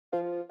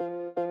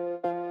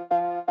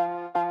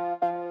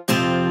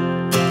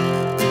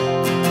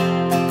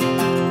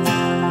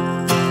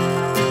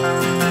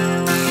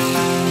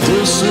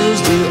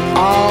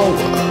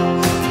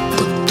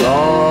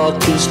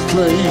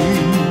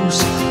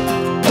place.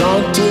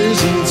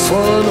 Dante's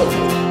Inferno,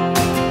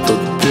 the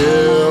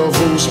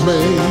devil's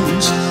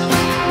maze.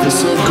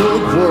 It's a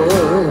good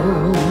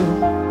world,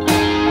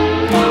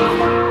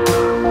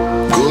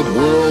 good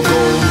world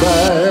going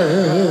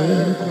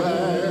bad.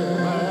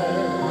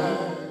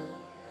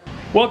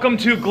 Welcome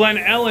to Glen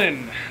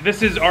Ellyn.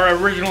 This is our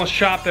original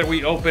shop that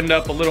we opened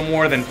up a little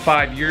more than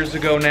 5 years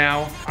ago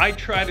now. I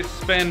try to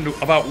spend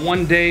about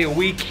 1 day a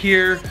week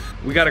here.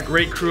 We got a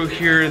great crew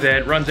here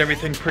that runs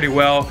everything pretty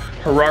well.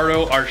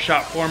 Gerardo, our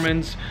shop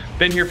foreman's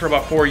been here for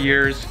about 4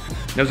 years,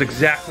 knows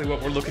exactly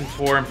what we're looking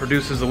for and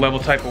produces the level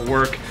type of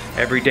work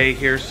every day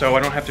here, so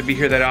I don't have to be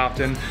here that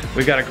often.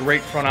 We've got a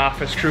great front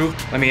office crew.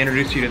 Let me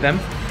introduce you to them.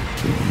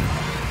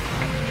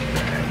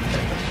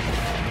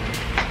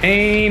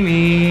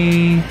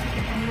 Amy.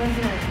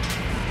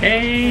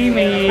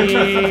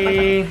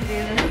 Amy.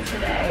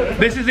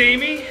 This is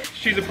Amy.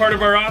 She's a part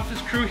of our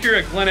office crew here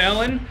at Glen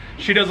Ellyn.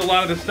 She does a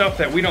lot of the stuff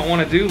that we don't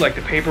want to do, like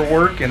the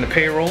paperwork and the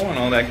payroll and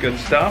all that good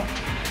stuff.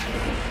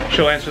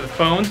 She'll answer the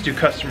phones, do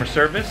customer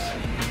service.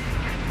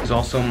 She's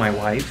also my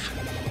wife.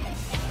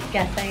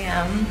 Yes, I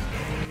am.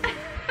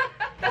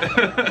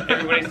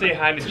 Everybody say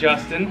hi to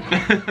Justin.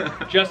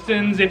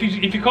 Justin's, if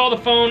you call the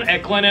phone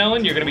at Glen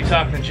Ellyn, you're gonna be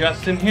talking to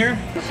Justin here.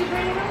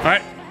 All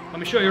right, let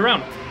me show you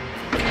around.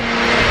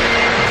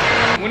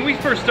 When we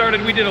first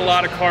started, we did a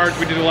lot of cars,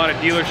 we did a lot of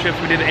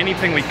dealerships, we did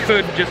anything we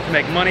could just to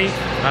make money,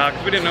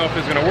 because we didn't know if it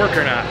was gonna work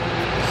or not.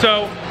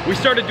 So we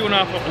started doing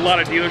off of a lot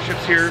of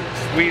dealerships here.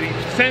 We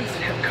since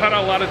have cut a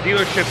lot of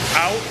dealerships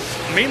out,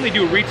 mainly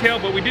do retail,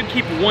 but we did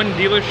keep one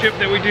dealership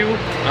that we do.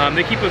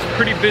 They keep us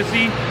pretty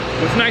busy.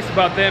 What's nice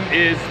about them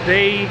is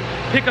they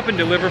pick up and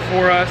deliver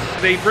for us.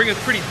 They bring us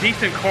pretty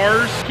decent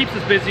cars. Keeps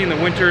us busy in the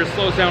winter, it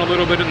slows down a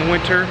little bit in the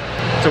winter.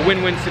 It's a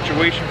win-win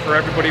situation for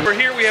everybody. We're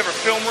here, we have our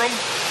film room.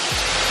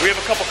 We have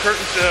a couple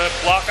curtains to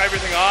block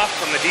everything off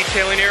from the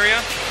detailing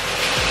area.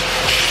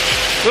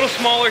 A little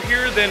smaller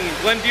here than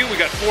Glenview, we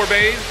got 4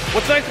 bays.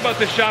 What's nice about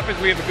this shop is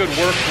we have a good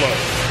workflow.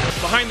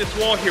 Behind this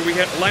wall here, we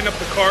line up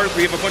the cars.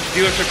 We have a bunch of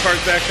dealership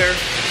cars back there.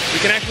 We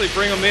can actually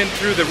bring them in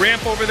through the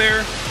ramp over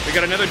there. We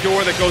got another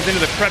door that goes into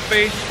the prep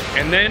bay,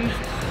 and then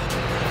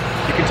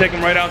you can take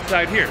them right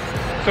outside here.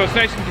 So it's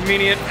nice and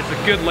convenient. It's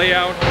a good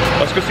layout.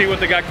 Let's go see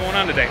what they got going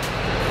on today.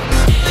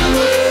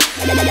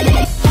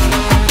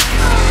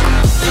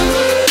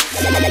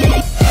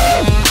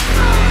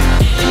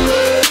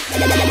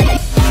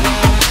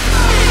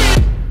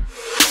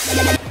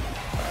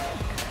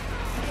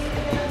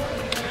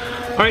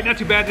 All right, not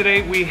too bad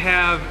today. We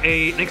have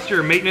an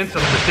exterior maintenance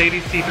on the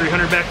Mercedes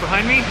C300 back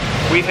behind me.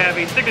 We have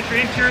a signature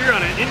interior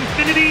on an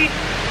Infiniti.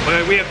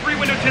 We have 3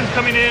 window tints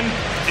coming in,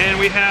 and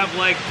we have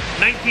like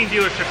 19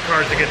 dealership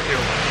cars to get to.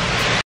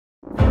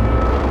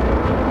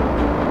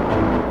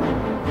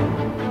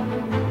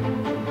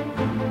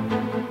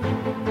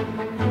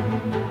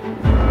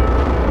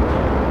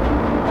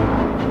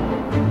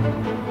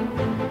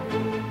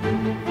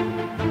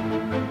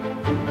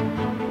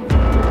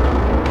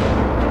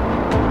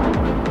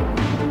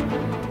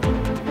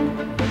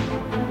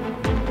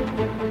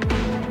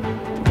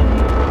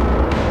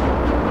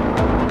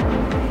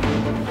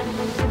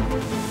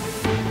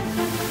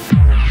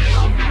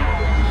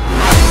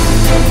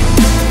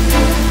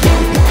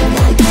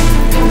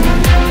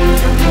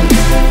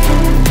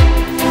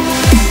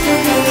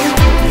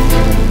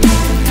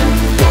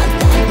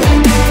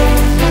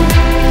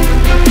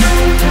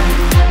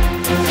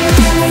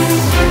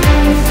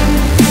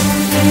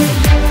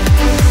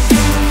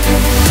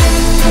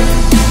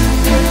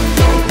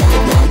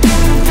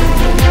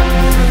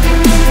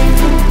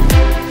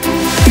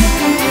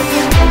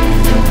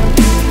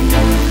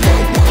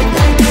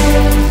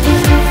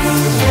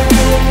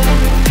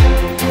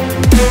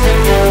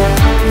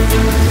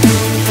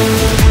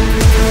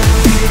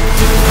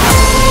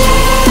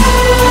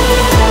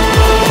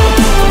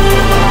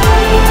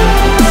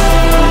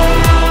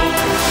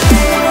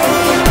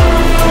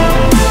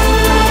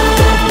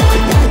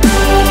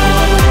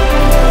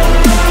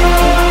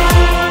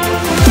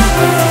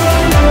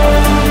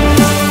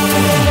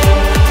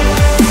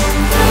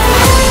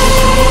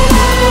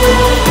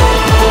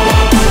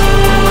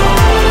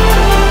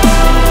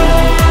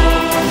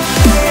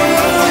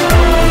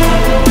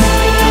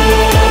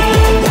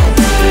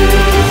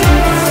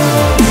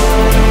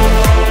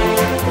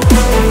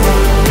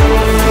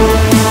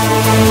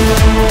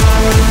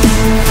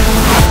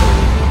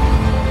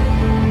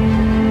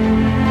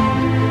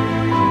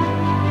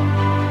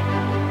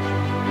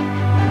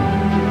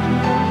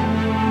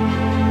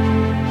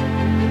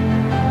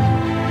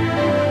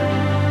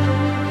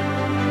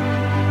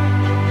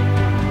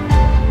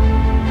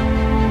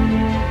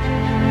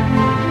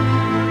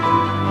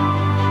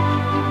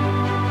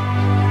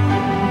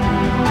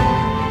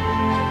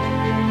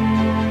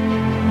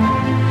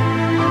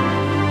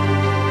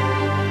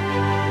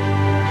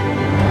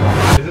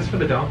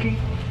 donkey?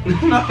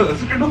 No,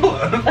 that's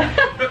granola.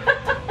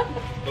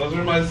 Those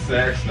are my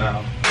snacks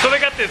now. So they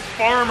got this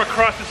farm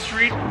across the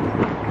street.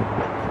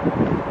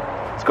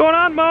 What's going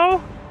on,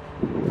 Mo?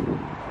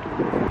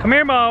 Come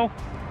here, Mo.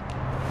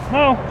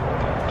 Mo.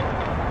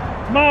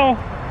 Mo.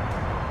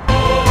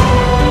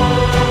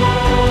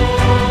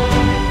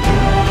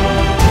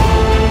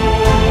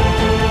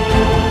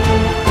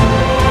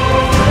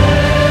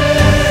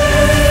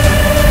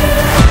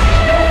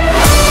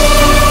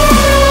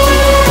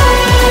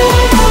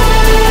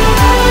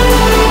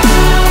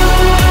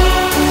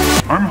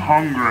 I'm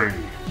hungry.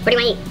 What do you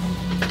want to eat?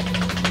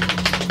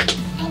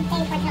 I'm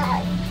saying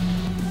portillos.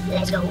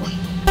 Let's go.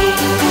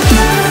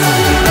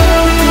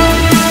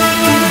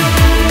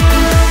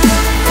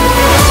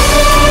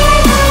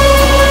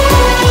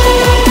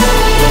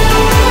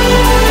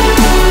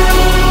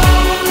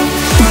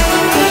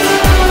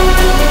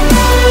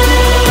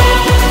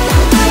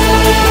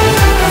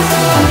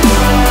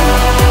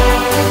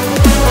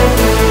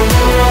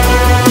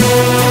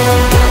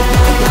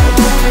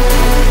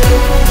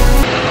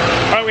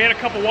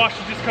 Couple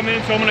washes just come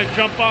in, so I'm gonna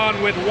jump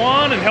on with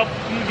one and help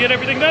get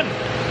everything done.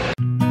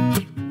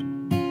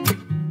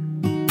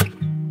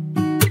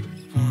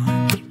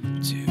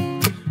 1, 2,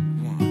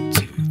 1,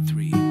 2,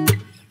 3.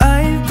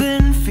 I've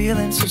been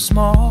feeling so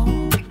small.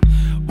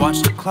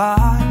 Watch the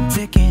clock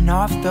ticking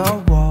off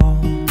the wall.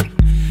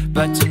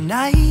 But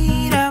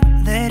tonight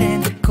I'm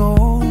letting it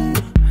go.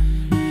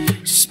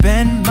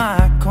 Spend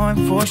my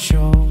coin for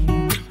sure.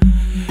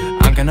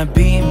 I'm gonna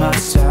be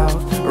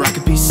myself, or I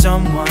could be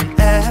someone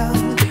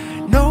else.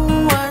 No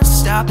one's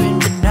stopping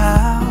me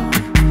now.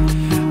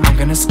 I'm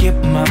gonna skip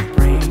my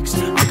breaks,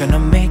 I'm gonna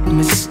make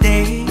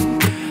mistakes.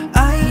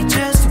 I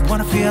just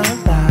wanna feel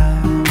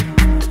alive.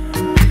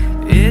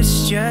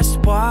 It's just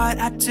what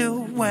I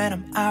do when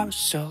I'm out,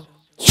 so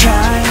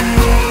try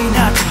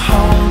not to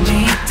hold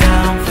me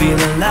down, feel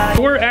alive.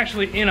 We're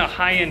actually in a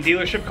high-end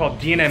dealership called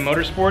D&M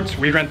Motorsports.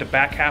 We rent the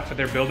back half of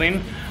their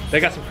building. They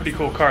got some pretty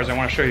cool cars I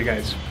want to show you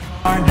guys.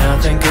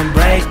 Nothing can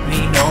break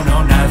me, no,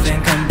 no,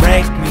 nothing can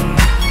break me.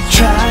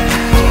 Try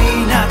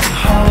not to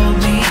hold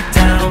me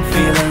down,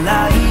 feel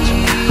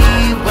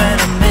alive when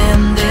I'm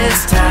in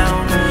this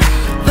town.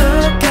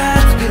 Look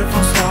at the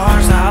beautiful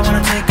stars, I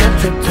wanna take a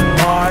trip to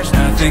Mars.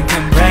 Nothing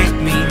can break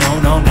me, no,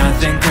 no,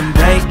 nothing can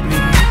break me.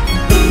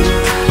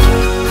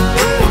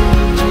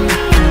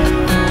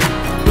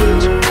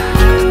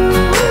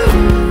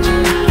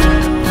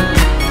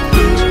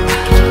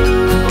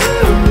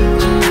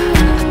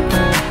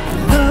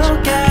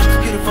 Look at the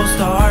beautiful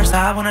stars,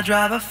 I wanna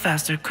drive a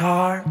faster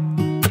car.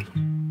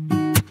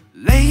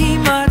 Lay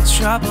my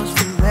troubles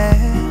to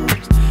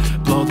rest,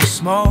 blow the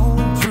smoke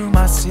through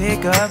my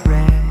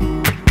cigarette.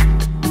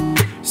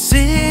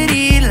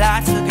 City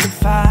lights looking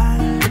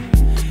fine,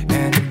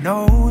 and I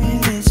know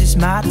this is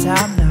my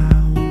time now.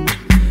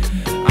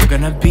 I'm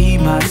gonna be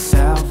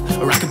myself,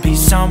 or I could be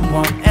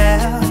someone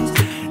else.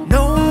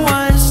 No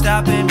one's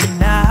stopping me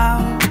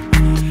now.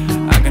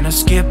 I'm gonna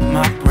skip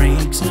my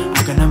breaks,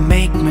 I'm gonna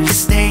make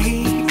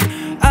mistakes.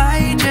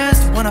 I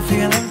just wanna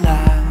feel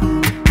alive.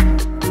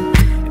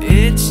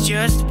 It's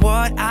just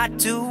what I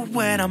do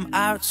when I'm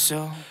out,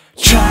 so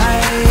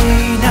try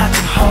not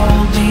to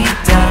hold me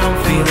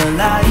down, feel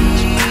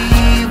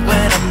alive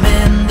when I'm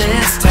in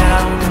this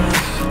town.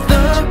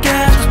 Look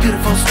at those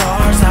beautiful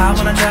stars, I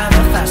wanna drive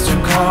a faster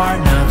car.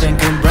 Nothing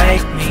can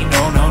break me,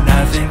 no, no,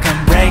 nothing can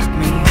break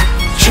me.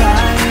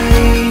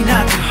 Try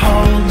not to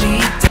hold me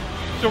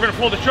down. So we're gonna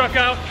pull the truck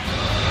out.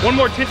 One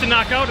more tint to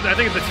knock out, I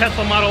think it's a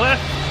Tesla Model S.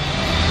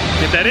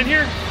 Get that in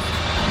here.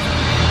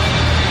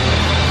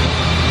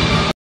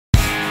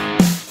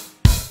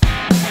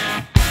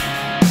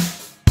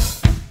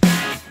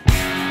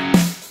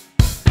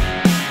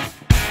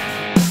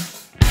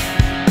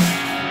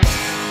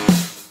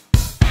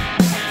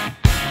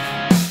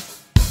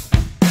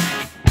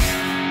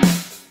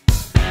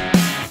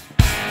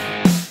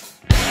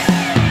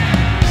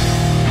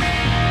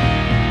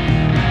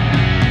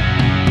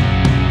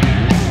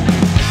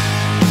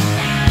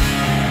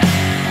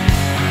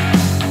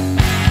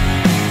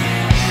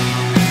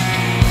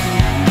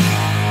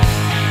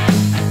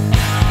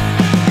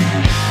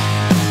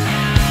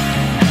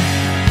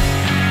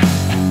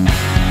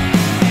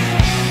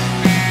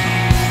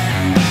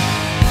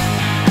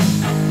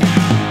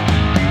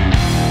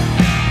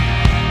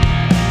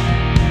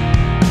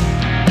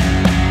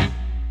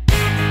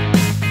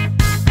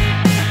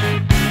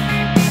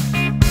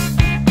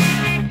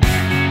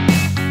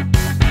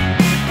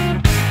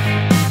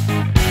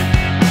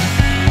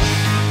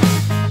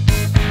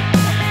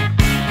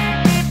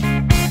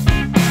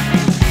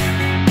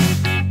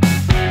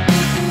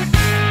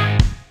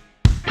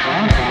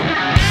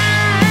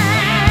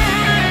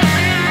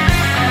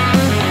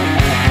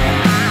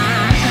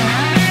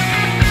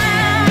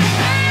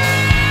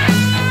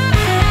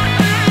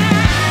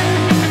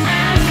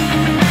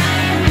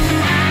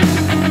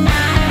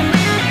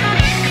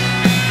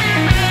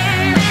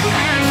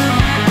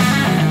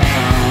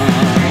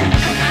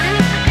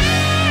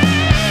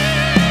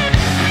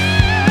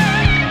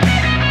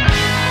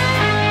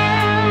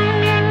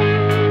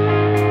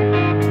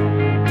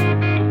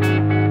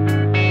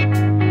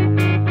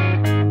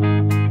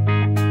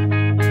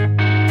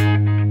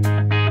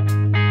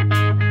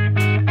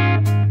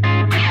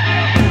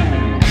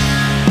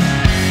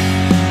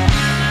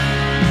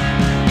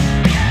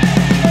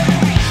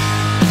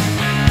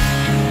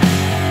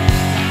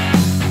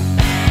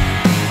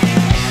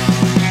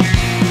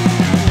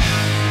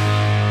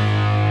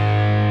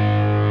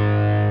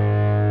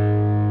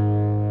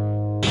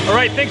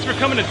 right, thanks for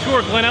coming to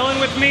tour Glen Ellyn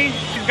with me.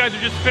 These guys are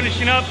just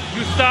finishing up.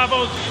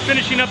 Gustavo's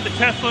finishing up the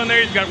Tesla in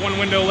there. He's got one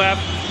window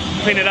left.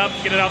 Clean it up,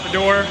 get it out the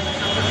door.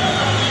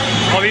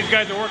 All these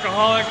guys are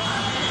workaholics.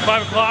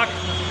 5 o'clock,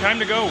 time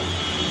to go.